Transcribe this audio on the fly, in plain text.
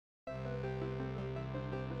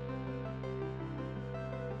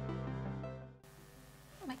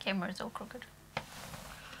camera is all crooked.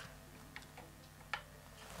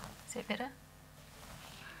 Is that better?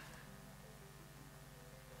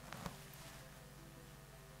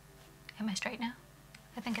 Am I straight now?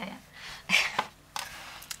 I think I am.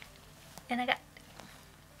 And I got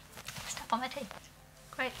stuff on my teeth.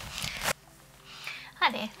 Great.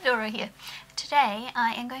 Hi there, Laura here. Today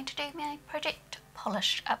I am going to do my project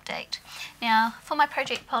polish update. Now for my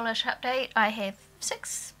project polish update I have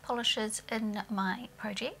 6 polishes in my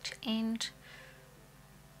project and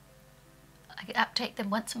I update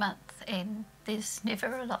them once a month and there's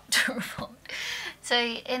never a lot to report. So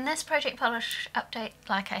in this project polish update,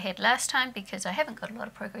 like I had last time, because I haven't got a lot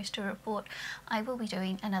of progress to report, I will be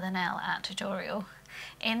doing another nail art tutorial.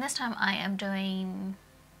 And this time I am doing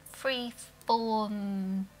free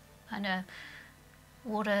form kind of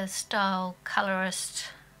water style colorist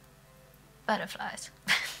butterflies.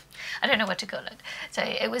 I don't know what to call it. So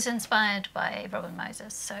it was inspired by Robin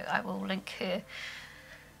Moses, so I will link her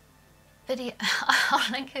video.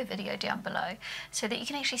 I'll link her video down below so that you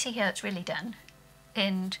can actually see how it's really done,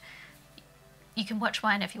 and you can watch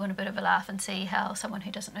mine if you want a bit of a laugh and see how someone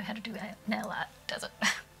who doesn't know how to do nail art does it.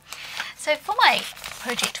 So for my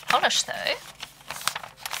project polish though,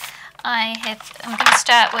 I'm going to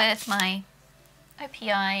start with my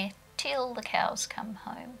OPI Till the Cows Come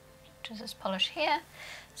Home, which is this polish here.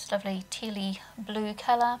 It's a lovely tealy blue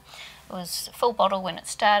colour. It was full bottle when it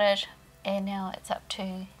started and now it's up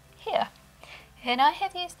to here. And I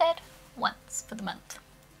have used that once for the month,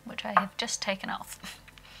 which I have just taken off.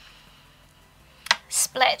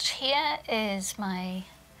 Splat here is my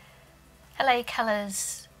LA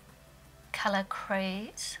Colours Colour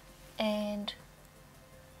Craze, and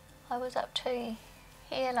I was up to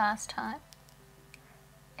here last time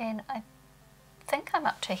and I think I'm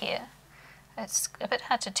up to here. It's a bit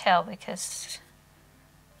hard to tell because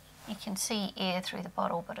you can see air through the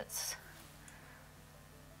bottle, but it's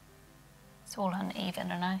all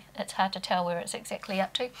uneven and it's hard to tell where it's exactly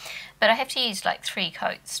up to. But I have to use like 3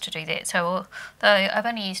 coats to do that. So although I've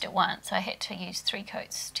only used it once, I had to use 3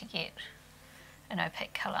 coats to get an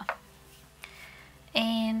opaque colour.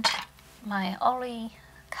 And my Ollie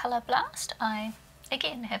Colour Blast, I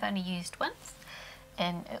again have only used once,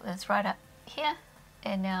 and it was right up here,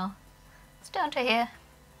 and now it's down to here.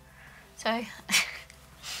 So I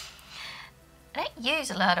don't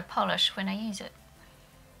use a lot of polish when I use it.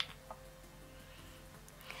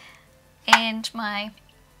 And my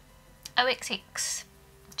OXX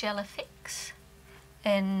Gelifix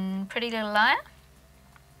in Pretty Little Liar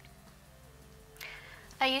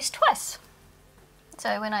I used twice.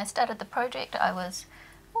 So when I started the project I was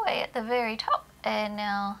way at the very top and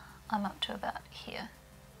now I'm up to about here.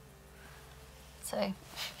 So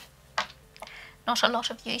not a lot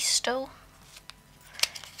of use still.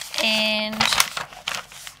 And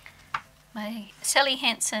my Sally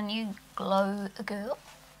Hansen You Glow Girl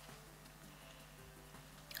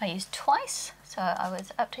I used twice, so I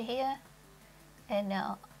was up to here and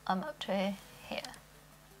now I'm up to here.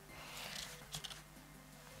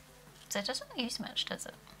 So it doesn't use much, does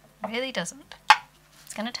it? It really doesn't.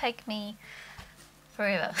 It's going to take me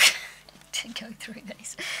forever to go through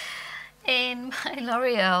these. And my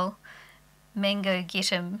L'Oreal Mango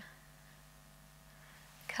Get 'Em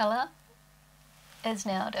colour is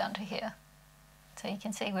now down to here. So you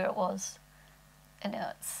can see where it was and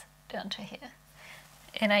now it's down to here.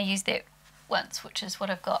 And I used that once, which is what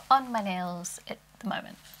I've got on my nails at the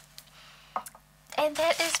moment. And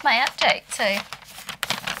that is my update. So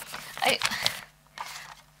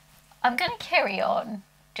I'm going to carry on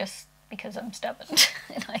just because I'm stubborn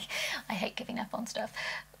and I hate giving up on stuff.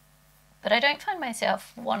 But I don't find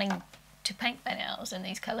myself wanting to paint my nails in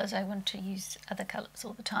these colours. I want to use other colours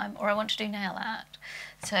all the time, or I want to do nail art.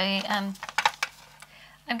 So I'm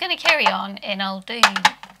going to carry on and I'll do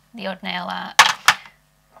the odd nail art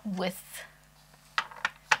with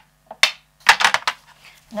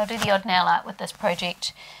this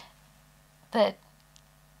project, but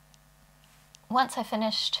once I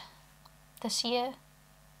finished this year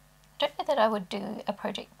I don't know that I would do a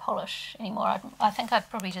project polish anymore. I think I'd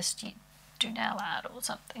probably just do nail art or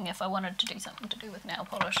something if I wanted to do something to do with nail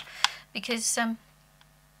polish, because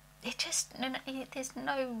there's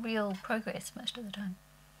no real progress most of the time.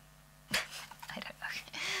 I don't know.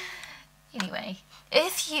 Anyway,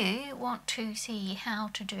 if you want to see how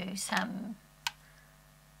to do some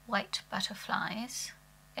white butterflies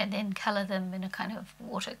and then colour them in a kind of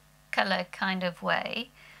watercolour kind of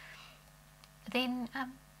way, then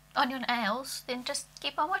on your nails, then just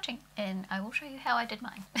keep on watching and I will show you how I did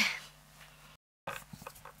mine.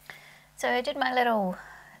 So I did my little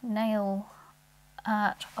nail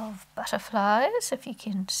Art of Butterflies, if you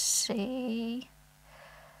can see,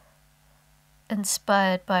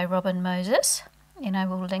 inspired by Robin Moses, and I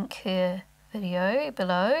will link her video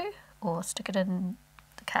below or stick it in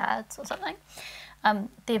the cards or something.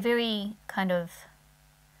 They're very kind of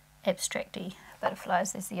abstracty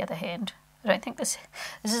butterflies. There's the other hand. I don't think this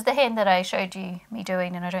is the hand that I showed you me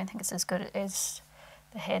doing, and I don't think it's as good as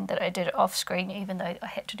the hand that I did off screen, even though I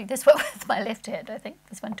had to do this one with my left hand. I think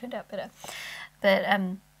this one turned out better. But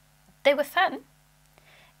they were fun,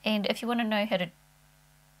 and if you want to know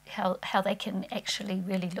how they can actually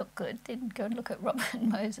really look good, then go and look at Robin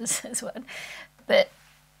Moses' one. But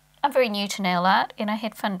I'm very new to nail art, and I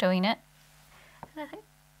had fun doing it, and I think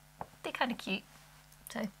they're kind of cute.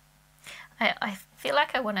 So I feel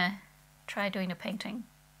like I want to try doing a painting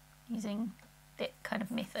using that kind of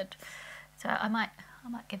method. So I might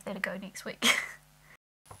give that a go next week.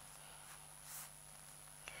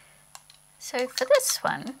 So for this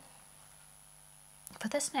one, for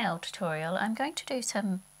this nail tutorial, I'm going to do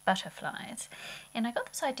some butterflies, and I got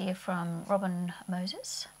this idea from Robin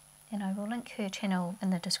Moses, and I will link her channel in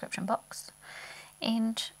the description box.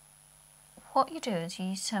 And what you do is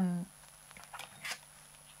use some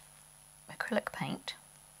acrylic paint,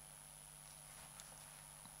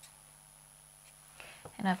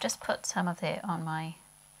 and I've just put some of that on my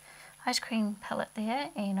ice cream palette there,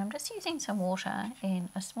 and I'm just using some water and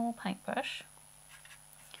a small paintbrush.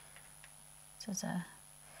 This is a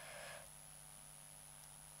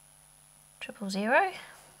 000,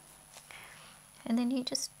 and then you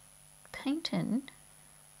just paint in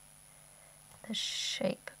the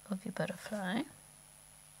shape of your butterfly,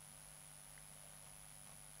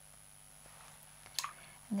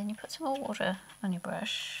 and then you put some more water on your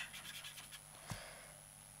brush,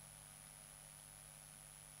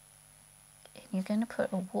 and you're going to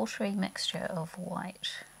put a watery mixture of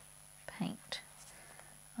white paint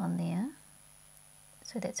on there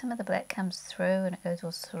so that some of the black comes through and it goes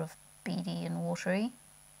all sort of beady and watery.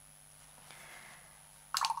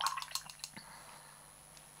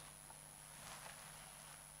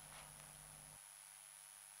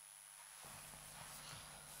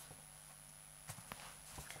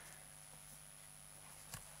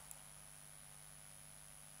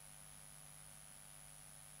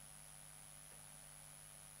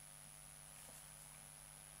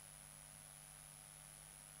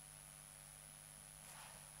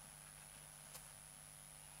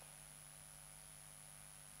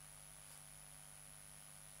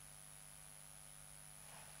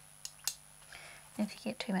 If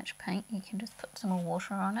you get too much paint, you can just put some more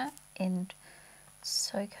water on it and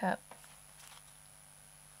soak up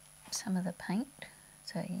some of the paint.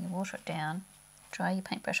 So you water it down, dry your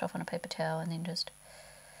paintbrush off on a paper towel, and then just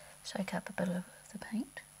soak up a bit of the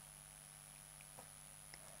paint.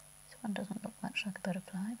 This one doesn't look much like a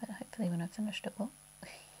butterfly, but hopefully when I've finished it will.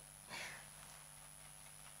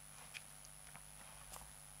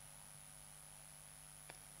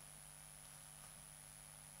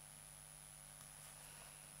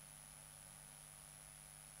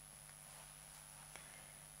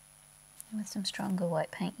 With some stronger white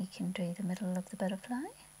paint you can do the middle of the butterfly.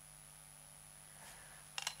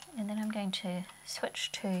 And then I'm going to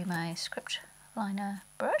switch to my script liner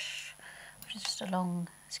brush, which is just a long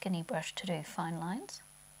skinny brush to do fine lines.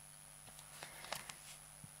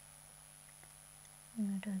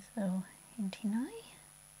 And it does little antennae.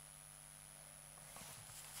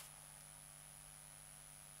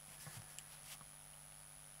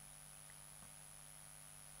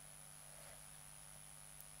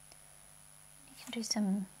 Do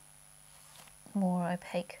some more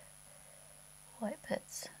opaque white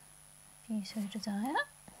bits if you so desire,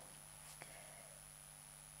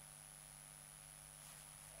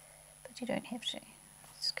 but you don't have to.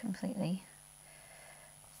 It's completely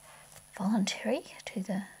voluntary to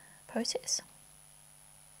the process.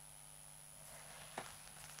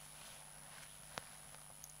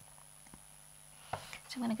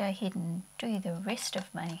 So I'm going to go ahead and do the rest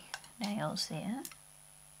of my nails there.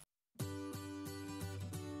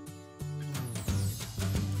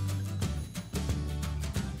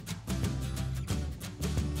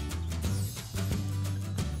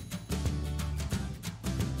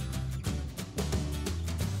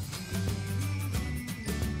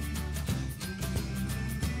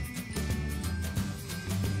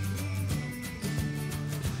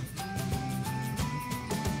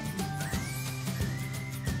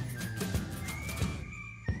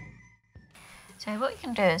 So what you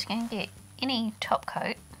can do is you can get any top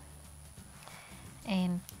coat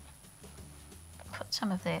and put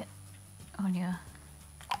some of that on your,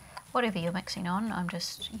 whatever you're mixing on. I'm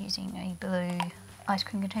just using a blue ice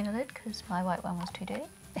cream container lid because my white one was too dirty.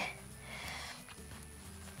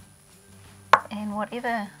 And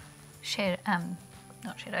whatever shadow,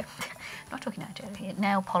 not shadow, not talking about shadow here,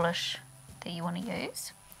 nail polish that you want to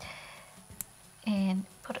use, and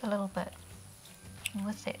put a little bit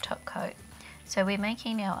with that top coat. So we're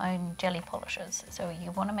making our own jelly polishes, so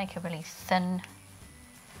you want to make a really thin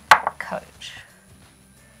coat,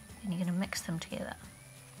 and you're going to mix them together.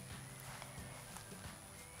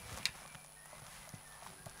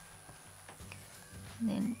 And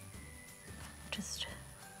then just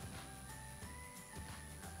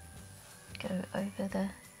go over the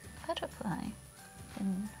butterfly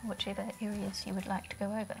in whichever areas you would like to go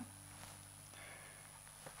over.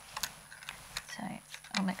 So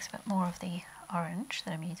I'll mix a bit more of the orange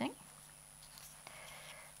that I'm using.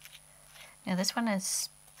 Now this one is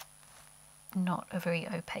not a very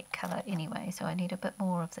opaque colour anyway, so I need a bit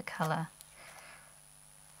more of the colour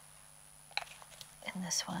in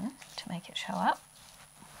this one to make it show up.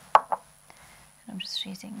 I'm just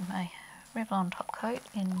using my Revlon top coat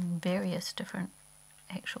in various different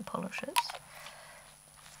actual polishes,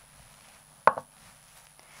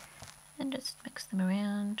 and just mix them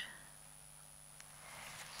around,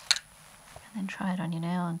 and then try it on your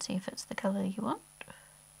nail and see if it's the colour you want.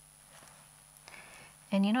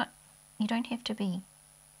 And you don't have to be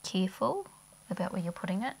careful about where you're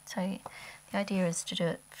putting it, so the idea is to do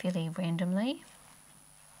it fairly randomly.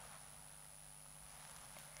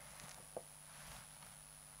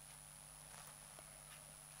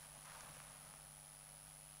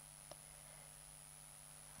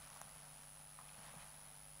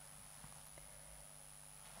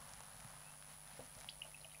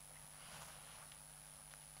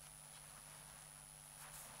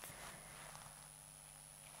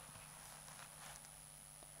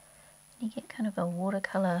 You get kind of a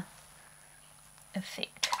watercolour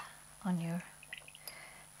effect on your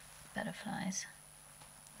butterflies.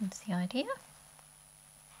 That's the idea.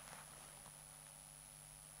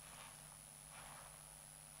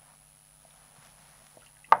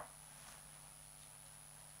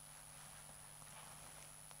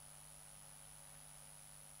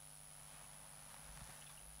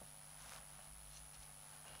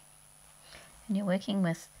 And you're working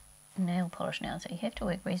with nail polish now, so you have to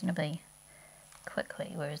work reasonably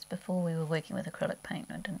quickly, whereas before we were working with acrylic paint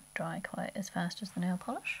and it didn't dry quite as fast as the nail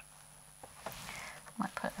polish.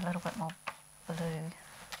 Might put a little bit more blue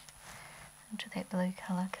into that blue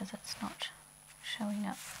colour because it's not showing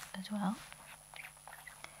up as well.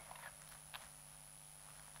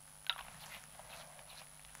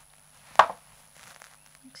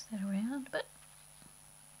 Mix that around a bit.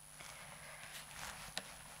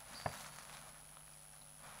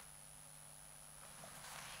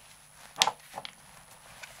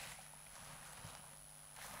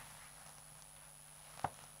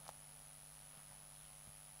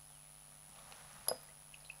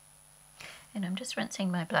 And I'm just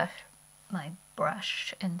rinsing my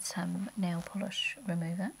brush in some nail polish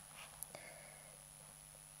remover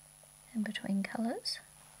in between colours.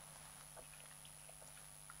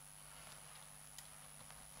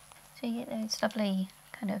 So you get those lovely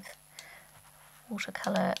kind of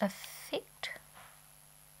watercolour effect,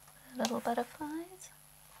 little butterflies.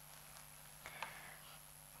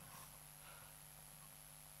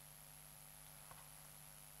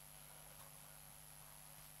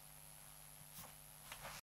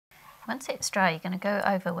 Once it's dry, you're going to go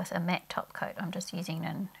over with a matte top coat. I'm just using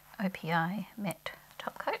an OPI matte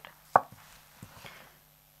top coat.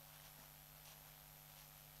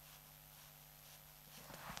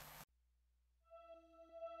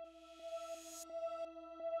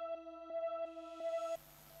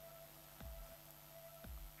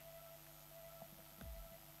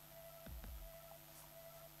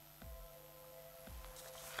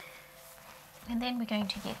 And then we're going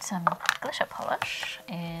to get some glitter polish,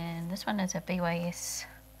 and this one is a BYS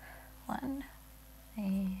one,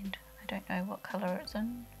 and I don't know what colour it's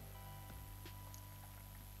in.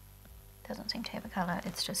 Doesn't seem to have a colour,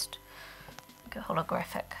 it's just like a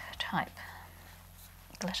holographic type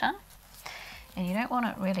glitter. And you don't want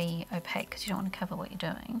it really opaque because you don't want to cover what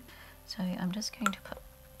you're doing. So I'm just going to put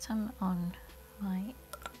some on my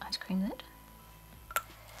ice cream lid.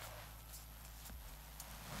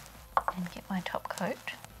 And get my top coat.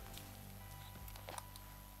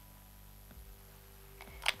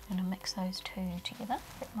 I'm going to mix those two together.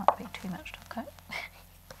 That might be too much top coat.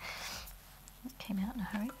 It came out in a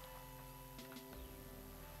hurry.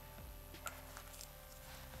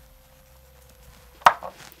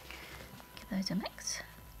 Give those a mix.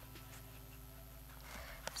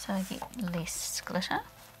 So I get less glitter.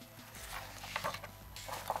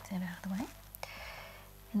 Get that out of the way.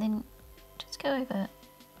 And then just go over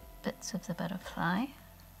bits of the butterfly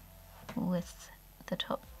with the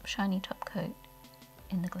top shiny top coat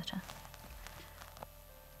in the glitter.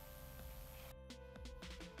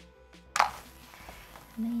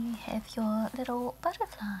 And there you have your little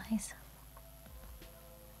butterflies.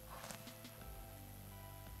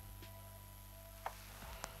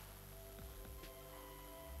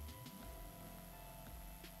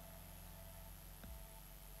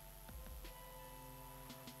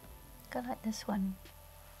 I like this one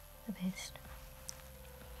the best.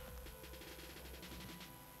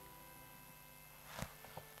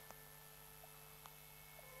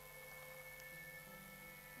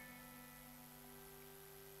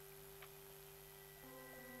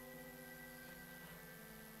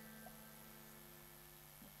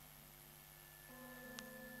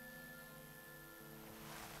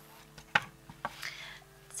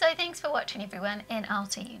 So thanks for watching everyone, and I'll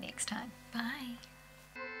see you next time. Bye.